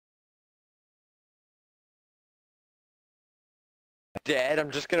dead?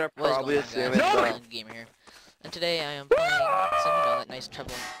 I'm just gonna probably assume it's THE0NLYG00DGAMER here. And today I am playing some, that nice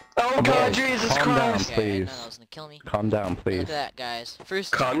trouble. Oh god, Jesus Calm down, Christ! Okay, please. I know that was gonna kill me. Calm down, Look please. at that, guys.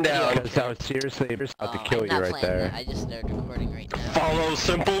 First Calm down. Because I was seriously about to kill I'm you not right playing there. that. I just started recording right now. Follow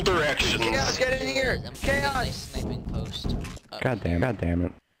simple directions. Chaos, get in here! I'm Chaos! nice sniping post. God damn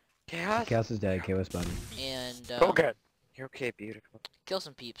it. Chaos? Chaos is dead, KOS buddy. And, Okay. You're okay, beautiful. kill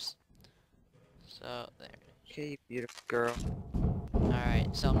some peeps. So, there. Okay, beautiful girl.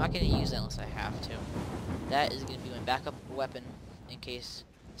 Alright, so I'm not gonna use that unless I have to. That is gonna be my backup weapon in case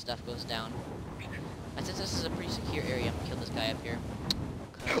stuff goes down. And since this is a pretty secure area, I'm gonna kill this guy up here.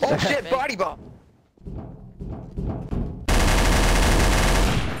 Oh shit, body bomb!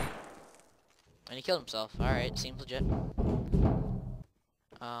 And he killed himself. Alright, seems legit.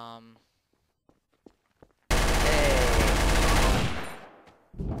 Hey.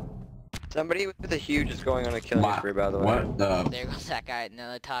 Somebody with a huge is going on a killing spree, by the way. What the? There goes that guy. Now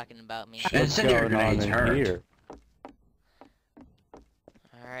they're talking about me. Incendiary grenades hurt. Here?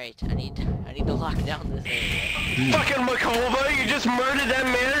 Alright, I need to lock down this area. Fucking Makova, you just murdered that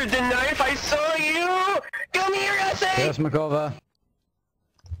man with the knife, I saw you! Come here, I say! Chaos Makova.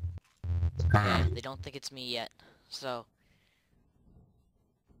 Okay, they don't think it's me yet. So,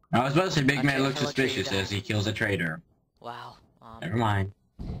 I was about to say Big Man Okay, looks hello, suspicious trader. as he kills a traitor. wow. Never mind.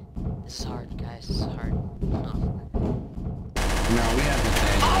 This is hard, guys. This is hard. Oh. No, we have to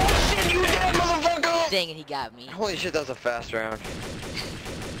say. Oh shit, you dead, motherfucker! Dang it, he got me. Holy shit, that was a fast round.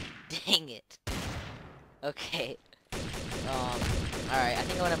 Dang it. Okay. Alright, I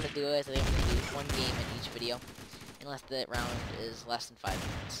think what I'm gonna do is I think I'm gonna do one game in each video. Unless the round is less than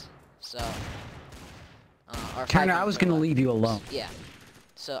 5 minutes. So, or 5 Turner, I minutes was or gonna less. leave you alone. Yeah.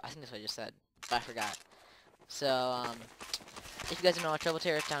 So, I think that's what I just said. But I forgot. So, if you guys don't know what Trouble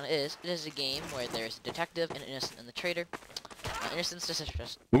Terrorist Town is, it is a game where there's a detective, an innocent, and the traitor. Innocent's just try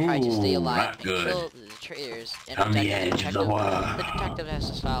to stay Ooh, alive not and good. kill the traitors and On protect the edge of detective. the world. The detective has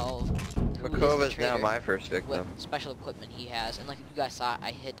to solve who is the Makova's now traitor, my first victim. what special equipment he has, and like you guys saw,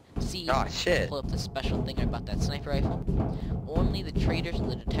 I hit C Oh to shit. pull up the special thing about that sniper rifle. Only the traitors and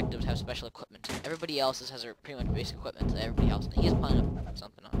the detectives have special equipment. Everybody else has their pretty much basic equipment. Everybody else, and he's planning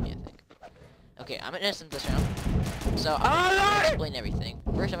something on me, I think. Okay, I'm an innocent this round, so I'm gonna explain everything.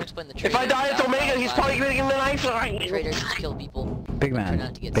 First, I'm gonna explain the traitors. If I die at Omega, he's probably gonna give me the knife. The traitors just kill people. Big Turn man,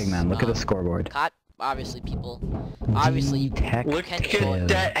 out to get big man, look at the scoreboard. Caught, obviously people. Obviously, you Look can at kill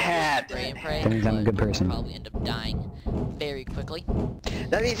that hat. spray and pray, That means I'm a good but person. you'll probably end up dying very quickly.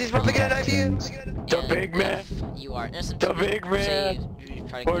 That means he's probably gonna knife you. The And big man. if you are innocent, The big man.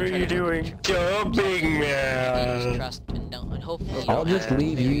 What are you doing? The big man. Trust and don't, and hopefully you I'll don't just have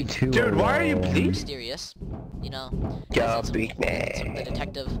leave very you two Dude, why are you alone. bleeding? mysterious, you know. The since big the man.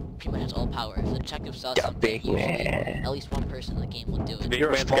 detective pretty much has all power. If the detective saw The something, big usually man. at least one person in the game will do it.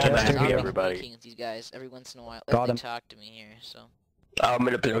 You're a small Because man, I'm everybody. communicating with these guys every once in a while. Got They him. talk to me here, so I'm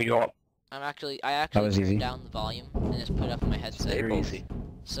gonna blow you up. I That actually was turned easy. down the volume and just put it up on my headset. Very easy.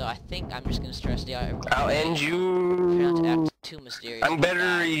 So I think I'm just gonna stress the out. I'll end Try not to you. act too mysterious. I'm better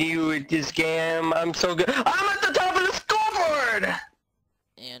than you at this game. I'm so good. I'm at the top of the scoreboard.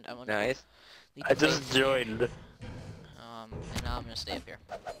 And I'm gonna Nice. leave I the just place. joined. And now I'm gonna stay up here.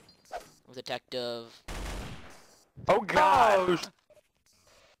 Detective. Oh gosh.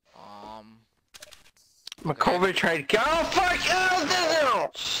 McCormick tried to. Oh fuck! Oh,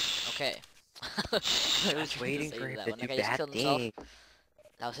 Okay. I was waiting for him to do that thing.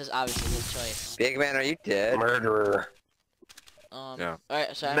 That was obviously his choice. Big man, are you dead? Murderer. No.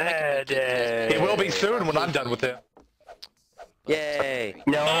 Alright, so I'm making my He It will be soon when I'm done with it. Yay!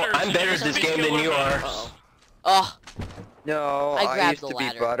 No, I'm better at this game than you are. Uh-oh. Oh! No, I I grabbed used the to be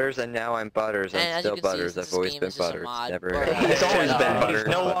ladder. Butters, and now I'm Butters. And I'm as still you can see, Butters. this I've always game been is just a Butters. mod, Never. but- He's always been Butters.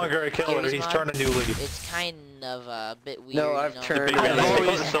 He's no longer a killer. He's turned a new leaf. It's kind of a bit weird. No, I've you know? turned. I've really-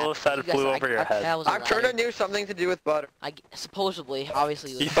 always- suicide flew over your head. I've turned a new something to do with Butter. Supposedly,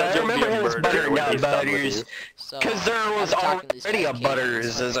 obviously, He it was said I you'll remember be a him as murderer Butter, when not he's done with Butters. you. so, Because there was I've been talking to this already guy a occasionally,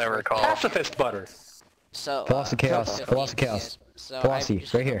 Butters, so as I recall. Pacifist butter. So, Velocity Chaos, Velocity Chaos. So Velocity,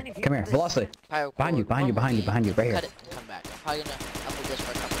 right here. Come here, Velocity. Behind you, behind you, behind you, behind you, right here. Cut it and come back. I'm probably gonna upload this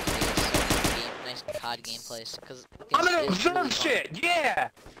for a couple of days. So nice COD gameplays, because I'm gonna observe shit. Yeah.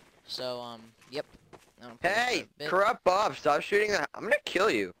 So yep. I'm gonna play Hey, for a bit, corrupt Bob, stop shooting that. I'm gonna kill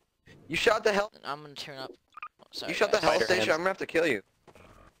you. You shot the hell. and I'm gonna turn up. Oh, sorry, You shot the guys. hell Spider station. hands. I'm gonna have to kill you.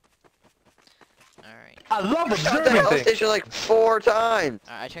 Alright. I love You shot the observing hell things. station like 4 times.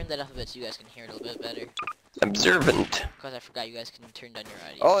 I turned that up a bit so you guys can hear it a little bit better. Observant. Because I forgot you guys can turn down your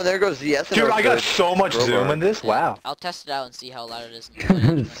audio. Oh, and there goes the S. Dude, I got so much zoom in this. Wow. I'll test it out and see how loud it is.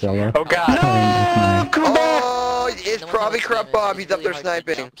 Solo. Oh god. No! Come on! Oh, it's probably Corrupt Bob. He's up there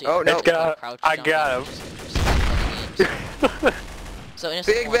sniping. Oh no. I got him.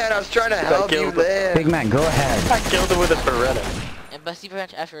 Big man, I was trying to help you live. Big man, go ahead. I killed him with a Beretta. And Busty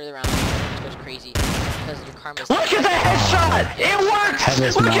Branch after the round it goes crazy because your karma's. Look at that headshot! It works!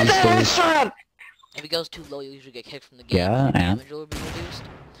 Headless Look at that monsters. headshot! If it goes too low, you usually get kicked from the game. Yeah, your and? damage will be reduced,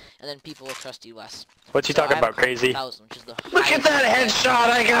 and then people will trust you less. What you So talking I have about, crazy? 1,000, which is the Look at highest that damage. headshot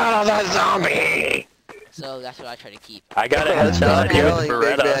I got on that zombie! So that's what I try to keep. I got a Stop headshot with yelling, Big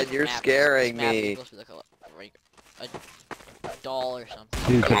Beretta. man. You're Map- scaring this map me. goes with like a doll or something.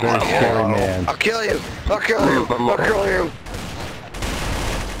 Dude, it's a very scary man. I'll kill you. I'll kill you. I'll kill you.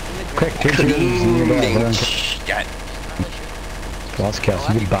 Quick, take it easy. Clean. Not really sure. Lost kills.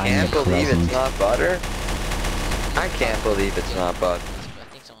 You I buying can't the believe it's present. not butter. I can't believe it's not butter. I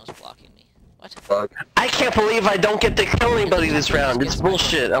think someone's blocking me. What? Fuck. I can't believe I don't get to kill anybody this round. It's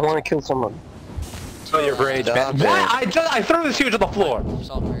bullshit. I want to kill someone. Oh, your rage, man. Stop What? I threw this huge to the floor.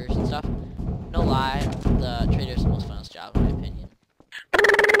 Solve murders and stuff. No lie, the trader's the most funnest job in my opinion.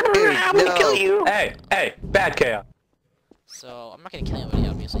 I'm gonna kill you. Hey, bad KO. So I'm not gonna kill anybody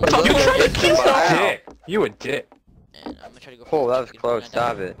obviously. You tried to kill Wow. Dick. You a dick. And I'm gonna try to go for Oh, the that was chicken close. when I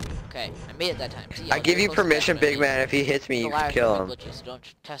die. Stop it. Okay, I made it that time. See, I was give very you close to permission, death, but I Big made man. it. If he hits me, The you liar can kill can him. be glitchy, so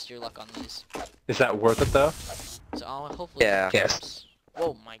don't test your luck on these. Is that worth it though? So I'll hopefully. Yeah. Yes.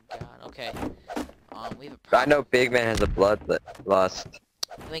 Whoa, my God. Okay. We have a I problem. know Big man has a bloodlust.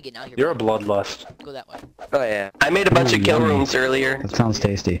 Let me get out here. You're a bro. bloodlust. Go that way. Oh yeah. I made a bunch of Ooh, kill yummy. rooms earlier. That sounds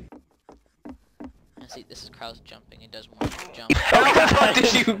tasty. And see, this is Kraus jumping. It does more jump. How the fuck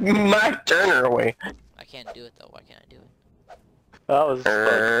did you mark Turner away? I can't do it though. Why can't I do it? That was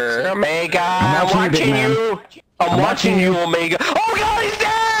fun. Omega, I'm I'm watching you, Big watching you. I'm watching you, Omega. Oh god, he's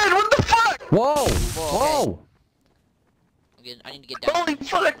dead! What the fuck? Whoa! Whoa, Whoa! I need to get down. Holy and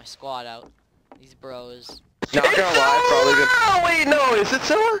fuck. check my squad out. These bros. Not gonna lie, probably good. Oh wait, no, is it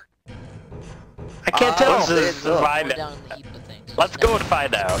Scylla? I can't tell. Let's Let's say it's find We're out. down in the heap of things. Let's go and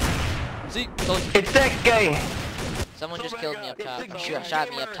find out. See, told you. It's that guy. Someone just killed me up It's top. the Shot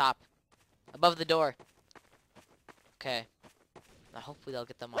me up gamer. top. Above the door. Okay. Now hopefully they'll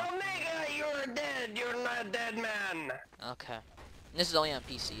get them off. Omega, you're dead. You're not a dead man. Okay. And this is only on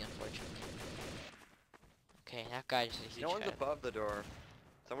PC, unfortunately. Okay, that guy just a No huge one's head. above the door.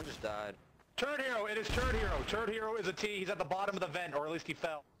 Someone just died. Turd Hero, it is Turd Hero. Turd Hero is a T. He's at the bottom of the vent, or at least he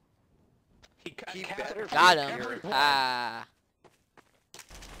fell. He better Got be him. careful. Ah.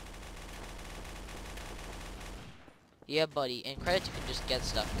 Yeah, buddy. And credits you can just get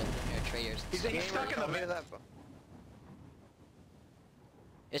stuff with when you're traders. He's stuck in the Tell me vent. that.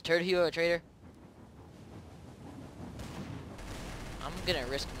 Is Turd Hero a trader? I'm gonna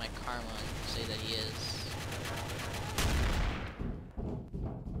risk my karma and say that he is.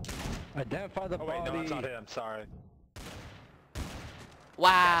 Identify the Oh wait, no, body. it's not him. Sorry.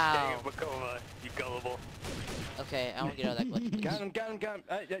 Wow. Makoma, you gullible. Okay, I won't get out of that glitch. Got him, got him, got him.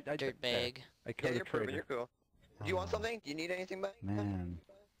 I Dirtbag. I Yeah, killed you're a proven. traitor. You're cool. Do you want something? Do you need anything, buddy? Man.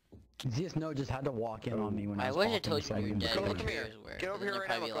 Just had to walk in on me when I I was wish I walking told you beside you were him. dead Come when over here. traders were. Get over Then here there'd right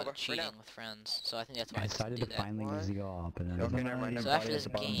now, probably be a lot of Makoma, right cheating now. with friends, so I think that's why I I decided do to that. finally What? go up and Okay, never mind. So after this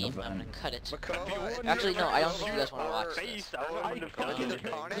game, I'm gonna cut it. Makoma, Actually, no, I don't think you guys want to watch this. It's either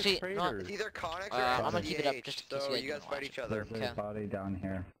Conic. Actually, no, It's either Conic or I'm gonna SDH, keep it up just in case so you guys you guys wanna fight watch each other. Okay. There's a body down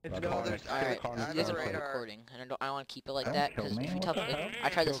here. It's But no, Connor- there's- Alright, Connor you guys doesn't are radar. recording, and I want to keep it like Don't that, kill because me, if you what tell the people, heck? I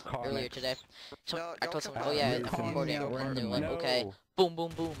tried this Kill Connor. earlier today, so No, I don't told kill someone, oh Connor. yeah, No, it's no, recording, no, and they were like, no. okay, boom,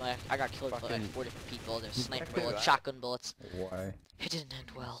 boom, boom, I got killed by like Fucking- 4 different people, there's sniper Fucking bullets, what? shotgun bullets, Why? it didn't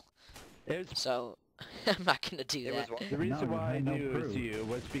end well, It's so, I'm not gonna do It was that. the reason No, why I had no knew it was proof. you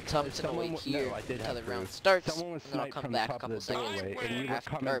was So because I'm just gonna someone wait here no, I did until have the round proof. starts, Someone was and then I'll sniped come from back the a top couple of the seconds doorway, and you were after,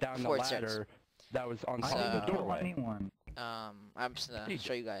 coming or down the before it starts. ladder that was on I top of didn't the kill doorway. anyone. I'm just gonna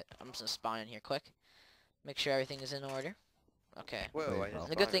show you guys, I'm just gonna spawn in here quick, make sure everything is in order, okay. Whoa, I And just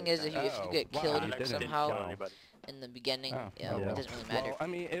The good spawned thing in is the if center. you get wow, killed you didn't somehow kill anybody. in the beginning, Oh, yeah, yeah. it doesn't really matter. Well, I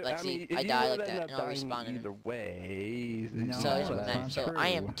mean, Like, I see, mean, I you die would like that, end and up I'll dying respawn in either way. No, So it's that's nice. not So I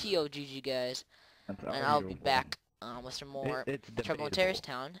am true. TOGG guys, That's and I'll be arguable. back with some more It's Trouble in debatable. Terrace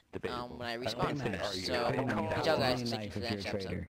Town Debatable. when I don't respawn. think it's So, arguable. peace out guys, Only stay tuned knife for the if you're next a episode. traitor.